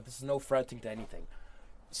to lie about this. Is no fronting to anything.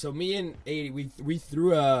 So me and 80, we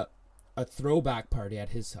threw a throwback party at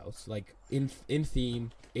his house, like in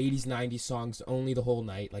theme, 80s, 90s songs only the whole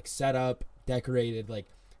night, like set up, decorated, like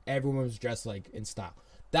everyone was dressed like in style.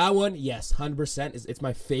 That one, yes, 100%. It's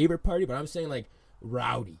my favorite party, but I'm saying like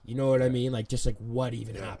rowdy. You know what I mean? Like just like what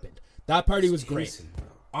even happened. That party was great.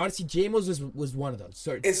 Honestly, J-Mo's was one of those.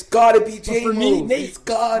 So it's gotta be J-Mo's. For me, Nate, it's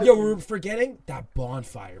gotta. Yo, we're forgetting that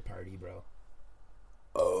bonfire party, bro.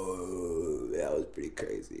 Oh, that was pretty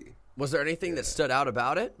crazy. Was there anything that stood out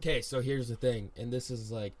about it? Okay, so here's the thing, and this is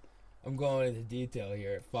like, I'm going into detail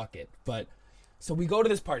here. Fuck it. But so we go to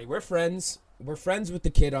this party. We're friends. We're friends with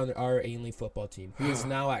the kid on our Ainley football team, who is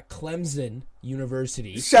now at Clemson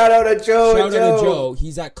University. Shout out to Joe. Shout out to Joe.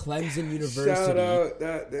 He's at Clemson University. Shout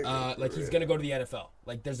out. Like he's gonna go to the NFL.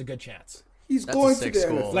 Like there's a good chance. He's going to the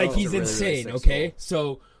school. NFL. Like he's really, insane. really okay, school.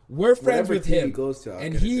 so we're friends Whatever with team him, he goes to,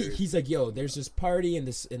 and he's like, yo, there's this party in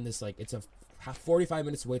this like it's a 45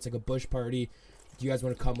 minutes away. It's like a bush party. Do you guys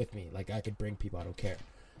want to come with me? Like I could bring people. I don't care.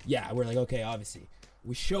 Yeah, we're like, okay, obviously.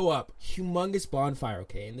 We show up, humongous bonfire.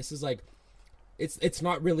 Okay, and this is like. It's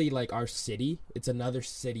not really like our city. It's another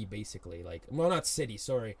city basically. Like, well, not city.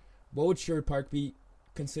 Sorry. What would Sherwood Park be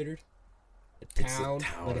considered? A town,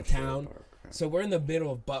 like a town. So we're in the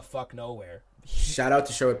middle of buttfuck nowhere. Shout out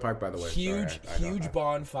to Sherwood Park, by the way. Huge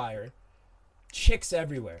bonfire. Chicks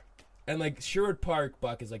everywhere, and like Sherwood Park,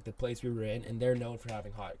 Buck, is like the place we were in, and they're known for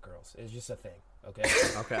having hot girls. It's just a thing. Okay.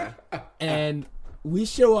 Okay. And we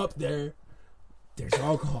show up there. There's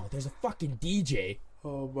alcohol. There's a fucking DJ.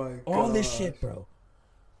 Oh my god. All this shit, bro.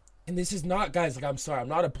 And this is not, guys, like, I'm sorry, I'm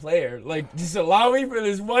not a player. Like, just allow me for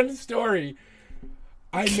this one story.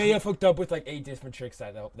 I may have hooked up with, like, 8 different chicks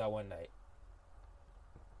that one night.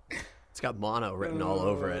 It's got mono written all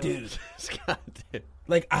over it. Dude. Dude.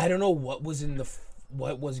 Like, I don't know what was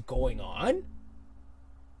what was going on,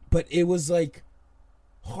 but it was, like,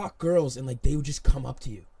 hot girls, and, like, they would just come up to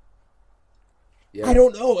you. Yeah. I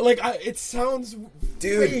don't know. Like, it sounds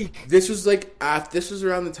fake. This was like this was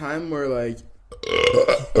around the time where like,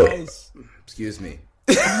 guys, excuse me.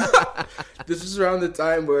 This was around the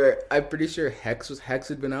time where I'm pretty sure Hex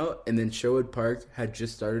had been out, and then Sherwood Park had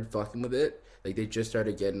just started fucking with it. Like they just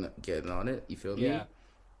started getting on it. You feel me? Yeah.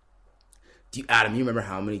 Adam, you remember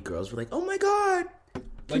how many girls were like, "Oh my god."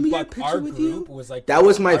 Can we get a picture with you? Was like that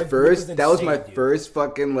was my first. Insane, that was my dude. first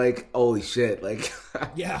fucking like holy shit like.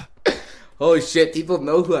 Yeah. Holy shit, people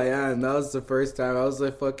know who I am. That was the first time. I was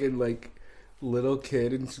a fucking, like, little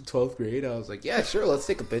kid in 12th grade. I was like, yeah, sure, let's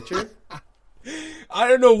take a picture. I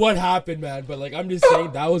don't know what happened, man, but, like, I'm just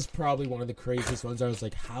saying that was probably one of the craziest ones. I was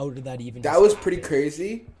like, how did that even That was happen? pretty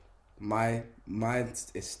crazy. Mine,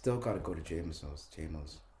 it's still got to go to J-Mo's.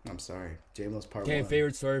 I'm sorry. J-Mo's part 1. Okay,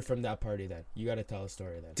 favorite story from that party, then. You got to tell a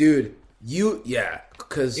story, then. Dude,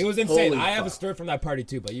 because... It was insane. I have a story from that party,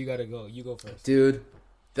 too, but you got to go. You go first. Dude...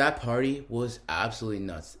 That party was absolutely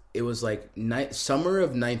nuts. It was like summer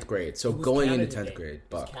of 9th grade, so going Canada into 10th Day. grade.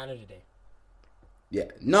 It was Canada Day. Yeah.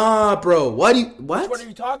 Nah, bro. What? What are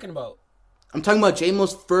you talking about? I'm talking about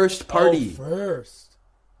J-Mo's first party. Oh, first.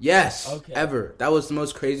 Yes. Okay. Ever. That was the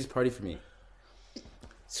most craziest party for me.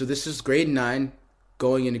 So this is grade 9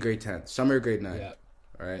 going into grade 10. Summer of grade 9. Yeah.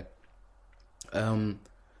 All right.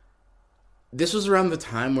 This was around the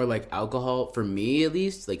time where like alcohol, for me at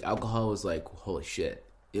least, like alcohol was like, holy shit.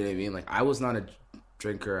 You know what I mean? Like, I was not a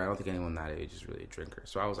drinker. I don't think anyone that age is really a drinker.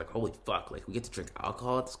 So I was like, holy fuck. Like, we get to drink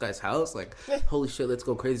alcohol at this guy's house? Like, holy shit, let's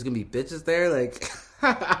go crazy. There's going to be bitches there. Like,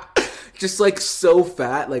 just, like, so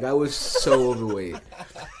fat. Like, I was so overweight.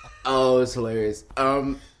 Oh, it was hilarious.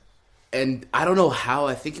 And I don't know how.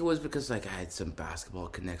 I think it was because, like, I had some basketball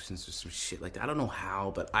connections or some shit like that. I don't know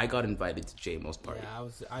how, but I got invited to J-Mo's party. Yeah,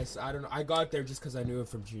 I don't know. I got there just because I knew him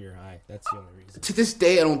from junior high. That's the only reason. To this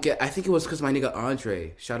day, I don't get... I think it was because my nigga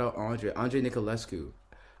Andre. Shout out Andre. Andre Nicolescu.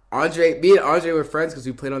 Me and Andre were friends because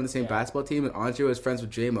we played on the same basketball team, and Andre was friends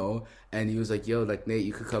with J-Mo, and he was like, yo, like, Nate,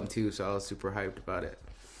 you could come too, so I was super hyped about it.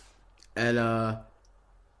 And,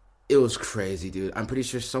 it was crazy, dude. I'm pretty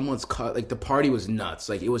sure someone's caught... Like, the party was nuts.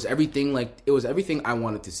 Like, it was everything I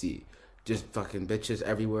wanted to see. Just fucking bitches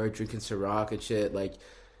everywhere, drinking Ciroc and shit. Like,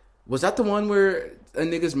 Was that the one where a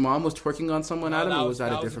nigga's mom was twerking on someone, Adam, or was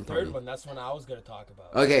that a different party? That was the third one. That's one I was going to talk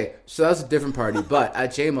about. Okay, so that was a different party. But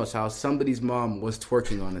at J-Mo's house, somebody's mom was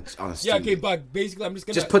twerking on a Yeah, okay, but basically I'm just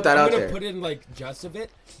going to... put that out there. I'm going to put in, like, just of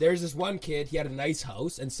it. There's this one kid, he had a nice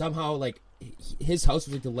house, and somehow, like, his house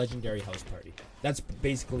was like the legendary house party. That's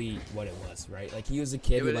basically what it was, right? Like, he was a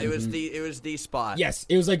kid. It was the spot. Yes,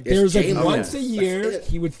 it was like there was like once a year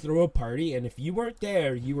he would throw a party, and if you weren't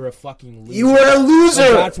there, you were a fucking loser. You were a loser.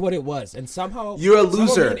 Like, that's what it was, and somehow you're a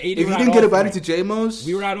loser. If you didn't get invited to J-Mo's,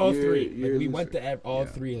 we were at all three. Like, we went to all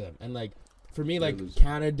three of them, and like for me, like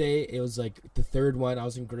Canada Day, it was like the third one. I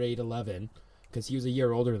was in grade 11 because he was a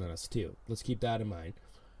year older than us too. Let's keep that in mind.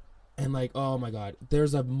 And like, oh my god,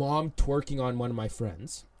 there's a mom twerking on one of my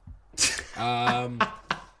friends.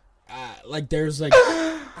 Like there's like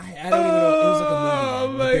I don't even know. It was like a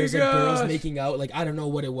movie. Like, there's like girls making out. Like I don't know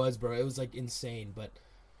what it was, bro. It was like insane, but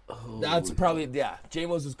that's probably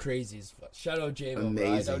J-Mo's was crazy as fuck. Shout out J-Mo.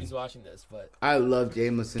 Bro. I doubt he's watching this, but I love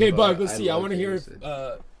J-Mo's. Okay, Bug. Let's see. I want to hear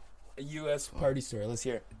a U.S. party story. Let's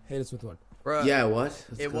hear. Hit us with one. Bro, yeah, what?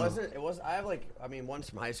 It wasn't. I have ones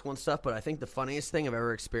from high school and stuff, but I think the funniest thing I've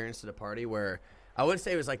ever experienced at a party where I wouldn't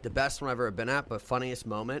say it was like the best one I've ever been at, but funniest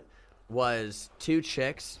moment was two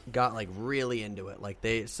chicks got like really into it. Like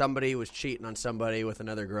somebody was cheating on somebody with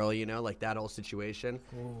another girl, you know, like that whole situation.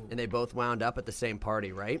 Ooh. And they both wound up at the same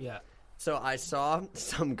party, right? Yeah. So I saw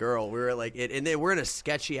some girl. We were like, and they were in a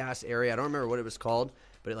sketchy ass area. I don't remember what it was called,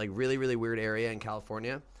 but like really, really weird area in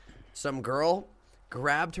California. Some girl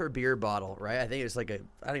grabbed her beer bottle, right? I think it was like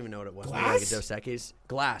I don't even know what it was. Glass? Maybe like a Dos Equis.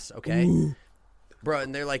 Glass, okay? Ooh. Bro,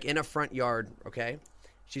 and they're like in a front yard, okay?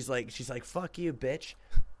 She's like, fuck you, bitch.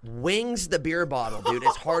 Wings the beer bottle, dude,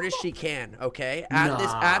 as hard as she can, okay?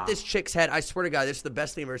 At this chick's head. I swear to God, this is the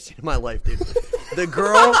best thing I've ever seen in my life, dude. The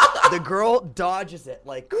girl dodges it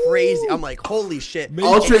like crazy. I'm like, holy shit.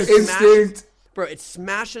 Ultra instinct. Bro, it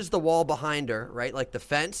smashes the wall behind her, right? Like the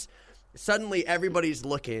fence. Suddenly everybody's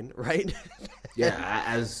looking, right? Yeah,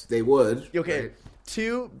 as they would. Okay. Right?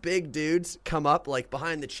 Two big dudes come up like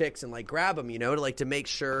behind the chicks and like grab them, you know, to make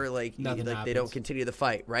sure like they don't continue the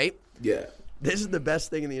fight, right? Yeah. This is the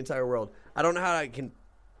best thing in the entire world. I don't know how I can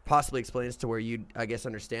possibly explain this to where you, I guess,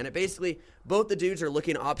 understand it. Basically, both the dudes are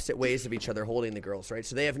looking opposite ways of each other holding the girls, right?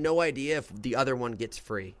 So they have no idea if the other one gets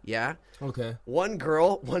free, yeah? Okay. One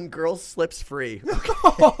girl slips free.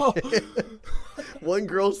 One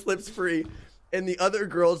girl slips free, and the other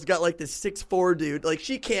girl's got like this 6'4" dude. Like,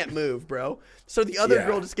 she can't move, bro. So the other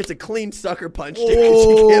girl just gets a clean sucker punch, dude, 'cause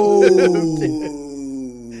she can't move,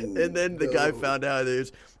 dude. And then the guy found out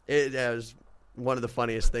it was one of the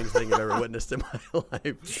funniest things I think I've ever witnessed in my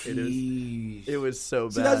life. It was so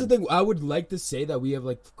bad. See, that's the thing. I would like to say that we have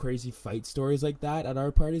like crazy fight stories like that at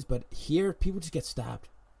our parties, but here people just get stabbed.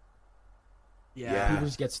 Yeah. People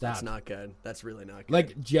just get stabbed. That's not good. That's really not good.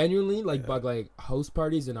 Like genuinely, like Bug, like house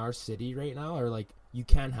parties in our city right now are like you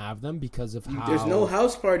can't have them because of how there's no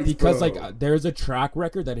house parties. Because bro. like there's a track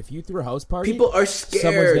record that if you threw a house party, people are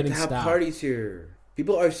scared to have stabbed. parties here.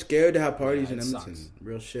 People are scared to have parties in Edmonton. Sucks.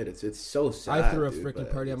 Real shit. It's so sad. I threw a freaking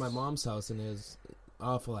party at my mom's house, and it was an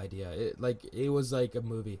awful idea. It was like a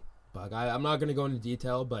movie. Bug. I'm not gonna go into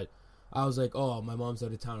detail, but I was like, oh, my mom's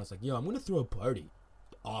out of town. I was like, yo, I'm gonna throw a party.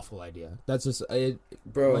 Awful idea. That's just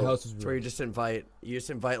bro. My house was ruined. Where you just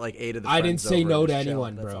invite like 8 of the. I didn't say no to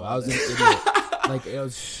anyone, bro. I was an idiot. Like it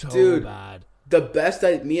was so bad. The best,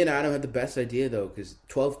 me and Adam had the best idea though, because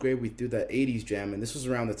 12th grade we threw that 80s jam, and this was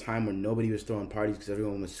around the time when nobody was throwing parties because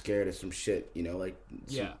everyone was scared of some shit, you know, like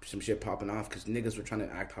some shit popping off because niggas were trying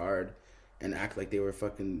to act hard and act like they were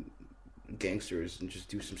fucking gangsters and just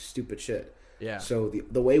do some stupid shit. Yeah. So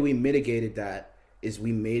the way we mitigated that is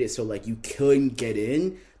we made it so like you couldn't get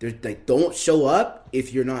in. There's like don't show up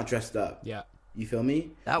if you're not dressed up. Yeah. You feel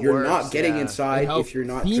me? You're works, not getting inside if you're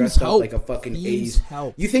not Themes dressed help. up like a fucking Themes 80s.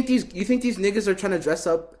 help. You think these niggas are trying to dress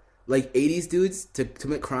up like 80s dudes to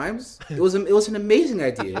commit crimes? It was an amazing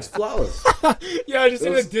idea. It's flawless. Yeah, just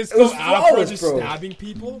in a disco afro, just stabbing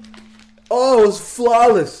people. Oh, it was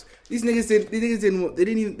flawless. These niggas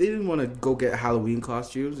didn't want to go get Halloween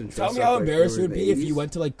costumes and dress Tell me up how like embarrassed it would be 80s. if you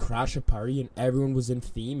went to like crash a party and everyone was in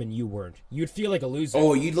theme and you weren't. You'd feel like a loser.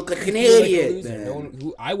 Oh, you'd look like an idiot.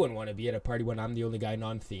 I wouldn't want to be at a party when I'm the only guy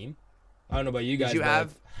non-theme. I don't know about you guys. Did you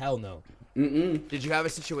have? Hell no. Did you have a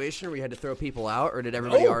situation where you had to throw people out, or did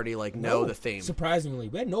everybody already know the theme? Surprisingly,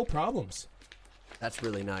 we had no problems. That's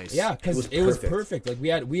really nice. Yeah, because it was perfect. Like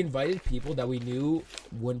we invited people that we knew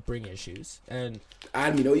wouldn't bring issues, and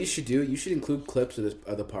Adam, you know what you should do? You should include clips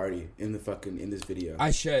of the party in this video.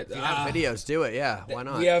 I should. If you have videos, do it. Yeah, why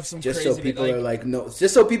not? We have some just crazy. So people are like, no,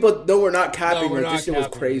 just so people know we're not capping. Just it was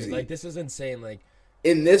crazy. Like this is insane. Like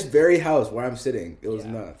in this very house where I'm sitting. It was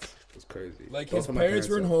nuts. It was crazy. Like Both his of my parents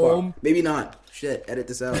weren't are- home. Fuck. Maybe not. Shit, edit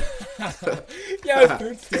this out. Yeah, his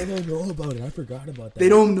parents still don't know about it. I forgot about that. They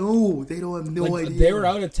don't know. They don't have no Like, idea. they were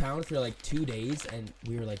out of town for like 2 days, and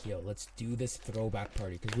we were like, "Yo, let's do this throwback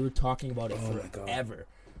party," because we were talking about it forever.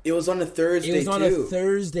 It was on a Thursday. It was on too. a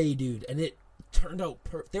Thursday, dude, and it turned out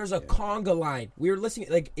there's a conga line. We were listening,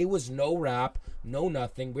 like, it was no rap, no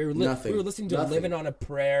nothing. We were Nothing. we were listening to Nothing. Living on a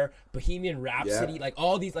Prayer, Bohemian Rhapsody, like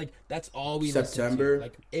all these, like that's all we September. listened to.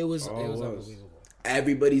 Like it was All it was. unbelievable.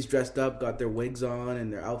 Everybody's dressed up, got their wigs on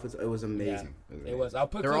and their outfits. It was amazing. It was. I'll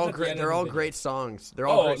put. They're clips all at the great. end They're of all the great video. songs. They're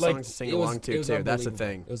all great like, songs to sing it was- along it to was too. That's the unbelievable.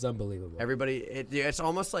 thing. It was unbelievable. Everybody, it's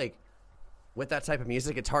almost like with that type of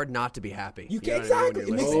music, it's hard not to be happy. You know can what I mean, when exactly. It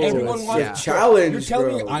you're makes listening to everyone it. want Yeah. to challenge. You're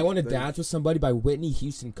telling me bro. I want to Like- dance with somebody by Whitney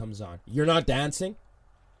Houston comes on. You're not dancing.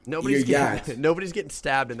 Nobody's You're getting, nobody's getting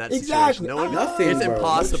stabbed in that Exactly. situation. No one, Nothing, It's bro.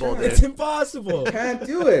 impossible, No dude. It's impossible. Can't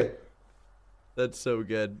do it. That's so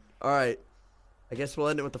good. All right. I guess we'll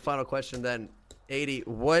end it with the final question then. 80,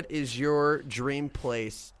 what is your dream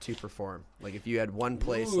place to perform? Like if you had one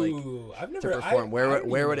place like Ooh, I've never, perform, where I don't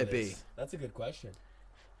would even it know be? this. That's a good question.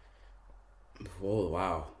 Oh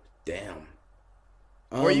wow, damn.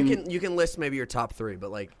 or you can list maybe your top 3,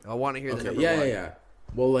 but like I want to hear the Okay, number yeah, one. yeah.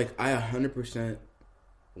 Well, like I 100%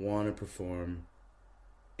 want to perform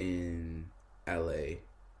in LA.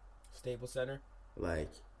 Staples Center.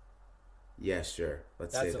 Like, yeah, sure.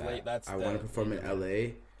 Let's That's say a that. late- that's I the- want to perform in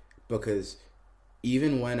LA because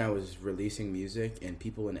even when I was releasing music and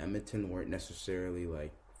people in Edmonton weren't necessarily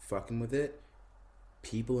like fucking with it,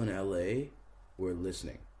 people in LA were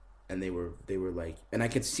listening. And they were like, and I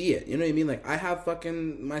could see it. You know what I mean? Like I have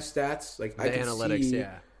fucking my stats. Like The I could analytics, see,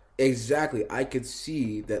 yeah. exactly. I could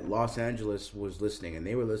see that Los Angeles was listening, and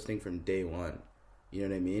they were listening from day one. You know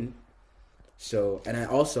what I mean? So, and I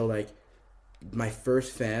also like my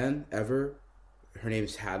first fan ever. Her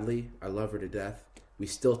name's Hadley. I love her to death. We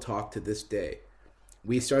still talk to this day.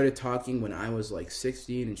 We started talking when I was like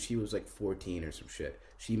 16 and she was like 14 or some shit.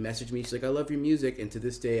 She messaged me. She's like, I love your music. And to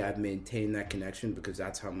this day, I've maintained that connection because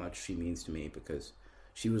that's how much she means to me, because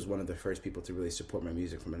she was one of the first people to really support my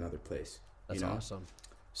music from another place. That's you know? awesome.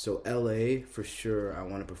 So LA, for sure, I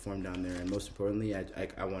want to perform down there. And most importantly,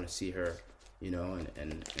 I want to see her, you know,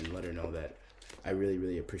 and let her know that I really,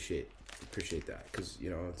 really appreciate that. Because,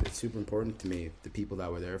 you know, it's super important to me, the people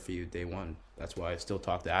that were there for you day one. That's why I still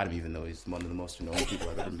talk to Adam, even though he's one of the most annoying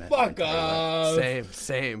people I've ever met. Fuck off.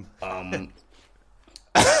 Same.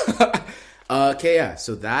 Okay, yeah.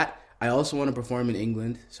 So that I also want to perform in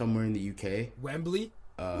England, somewhere in the UK. Wembley.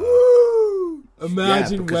 Woo!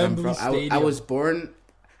 Imagine because Wembley Stadium. I was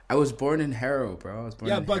born in Harrow, bro. I was born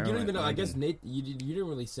yeah, in but Harrow, you don't even know. I guess England. Nate, you didn't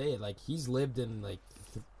really say it. Like he's lived in like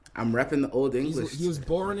I'm repping the old English. he was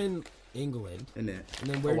born in England, in it. and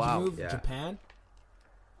then where did wow. you move? Yeah. Japan.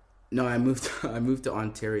 No, I moved to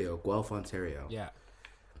Ontario, Guelph, Ontario. Yeah.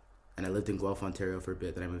 And I lived in Guelph, Ontario for a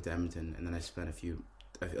bit. Then I moved to Edmonton, and then I spent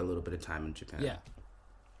a little bit of time in Japan. Yeah. And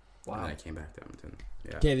Wow. then I came back to Edmonton.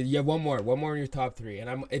 Yeah. Okay, you have one more in your top 3, and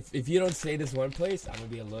I'm if you don't say this one place, I'm gonna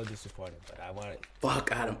be a little disappointed. But I want it.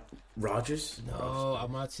 Fuck Adam Rogers. No,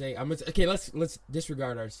 I'm not saying. Okay. Let's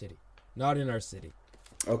disregard our city. Not in our city.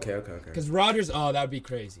 Okay. Because Rogers, that would be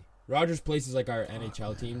crazy. Rogers Place is like our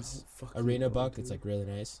NHL team's fuck arena, you, Buck. dude. It's like really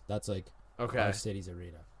nice. That's like Okay. our city's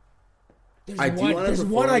arena. I do wanna There's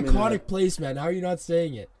one perform in iconic place, man. How are you not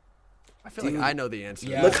saying it? I feel like Dude. I know the answer.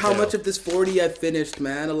 Yeah. Look how too. much of this 40 I finished,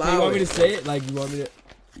 man. Hey, Allow you want it. me to say it? Like you want me to?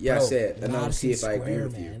 Yeah, Bro, say it, and I'll see if Madison I agree Square,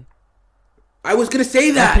 with you. man. I was gonna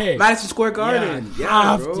say that. Okay. Madison Square Garden.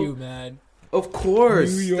 Yeah, have bro. to, man. Of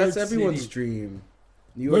course. New York That's everyone's City. dream.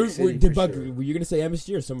 New York City. Did for Buck, sure. were you gonna say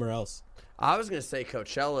MSG or somewhere else? I was gonna say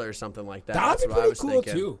Coachella or something like that. That'd That's be what I pretty was cool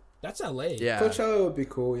thinking. too. That's LA. Yeah. Coachella would be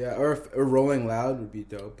cool, yeah. Or if a Rolling Loud would be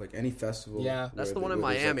dope. Like any festival. Yeah. That's where the one in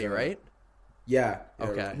where there's Miami, like a- right? Yeah.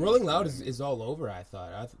 Okay. Rolling Loud is all over. I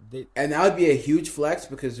thought. And that would be a huge flex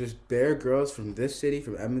because there's bare girls from this city,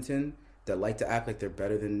 from Edmonton, that like to act like they're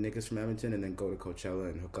better than niggas from Edmonton and then go to Coachella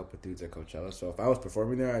and hook up with dudes at Coachella. So if I was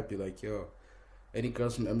performing there, I'd be like, yo, any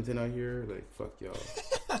girls from Edmonton out here? Like, fuck y'all.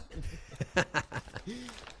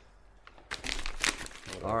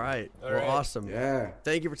 All right. All Well, right. awesome. Yeah.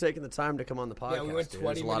 Thank you for taking the time to come on the podcast. Yeah, we went dude.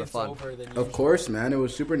 20 It was a lot of minutes fun. over than Of usual. course, man. It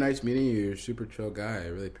was super nice meeting you. You're a super chill guy. I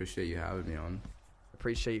really appreciate you having me on.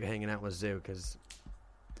 Appreciate you hanging out with Zoo because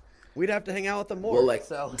we'd have to hang out with them more. Well, like,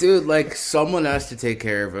 so. dude, like, someone has to take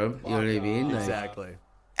care of him. You know what I mean? Like, Exactly.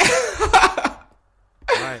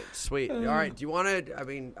 All right, sweet. All right, do you want to? I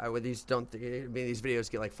mean, with these these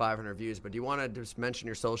videos get like 500 views, but do you want to just mention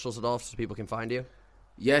your socials at all so people can find you?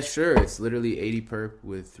 Yeah, sure. It's literally 80 perp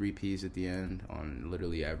with 3 P's at the end on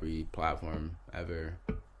literally every platform ever.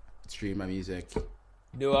 Stream my music.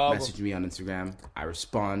 New album. Message me on Instagram. I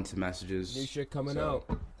respond to messages. New shit coming out.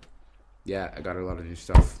 Yeah, I got a lot of new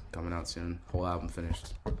stuff coming out soon. Whole album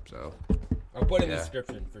finished. So I'll put it in the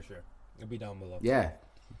description for sure. It'll be down below. Yeah,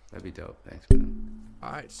 that'd be dope. Thanks, man.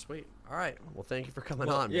 All right, sweet. All right. Well, thank you for coming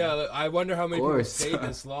on. Yeah, man. I wonder how many people stayed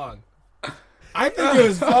this long. I think it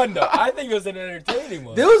was fun though. I think it was an entertaining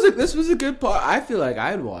one. This was a good part. I feel like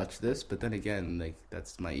I'd watch this, but then again, like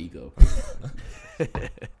that's my ego.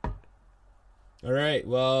 All right.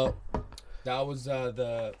 Well, that was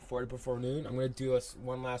the 40 before noon. I'm gonna do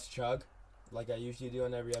one last chug, like I usually do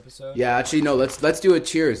on every episode. Yeah, actually, no. Let's do a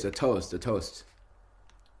cheers, a toast.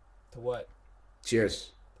 To what?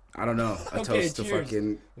 Cheers. I don't know. A Okay, toast to cheers.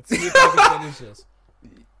 fucking. Let's see if I can finish this.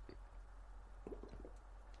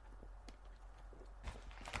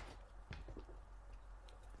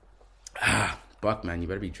 Buck, man, you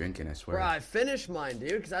better be drinking. I swear. Bro, I finished mine,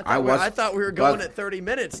 dude, because I watched- thought we were going Buck- at 30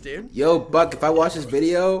 minutes, dude. Yo, Buck, if I watch this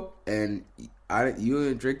video and you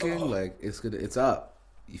ain't drinking, like it's up.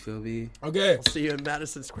 You feel me? Okay. I'll see you in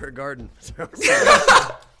Madison Square Garden.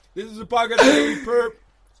 This is a podcast of Daily Perp.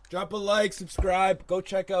 Drop a like, subscribe, go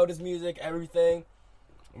check out his music, everything.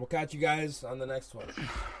 And we'll catch you guys on the next one.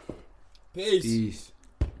 Peace. Peace.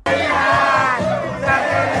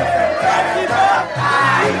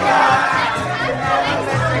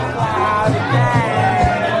 Yeah.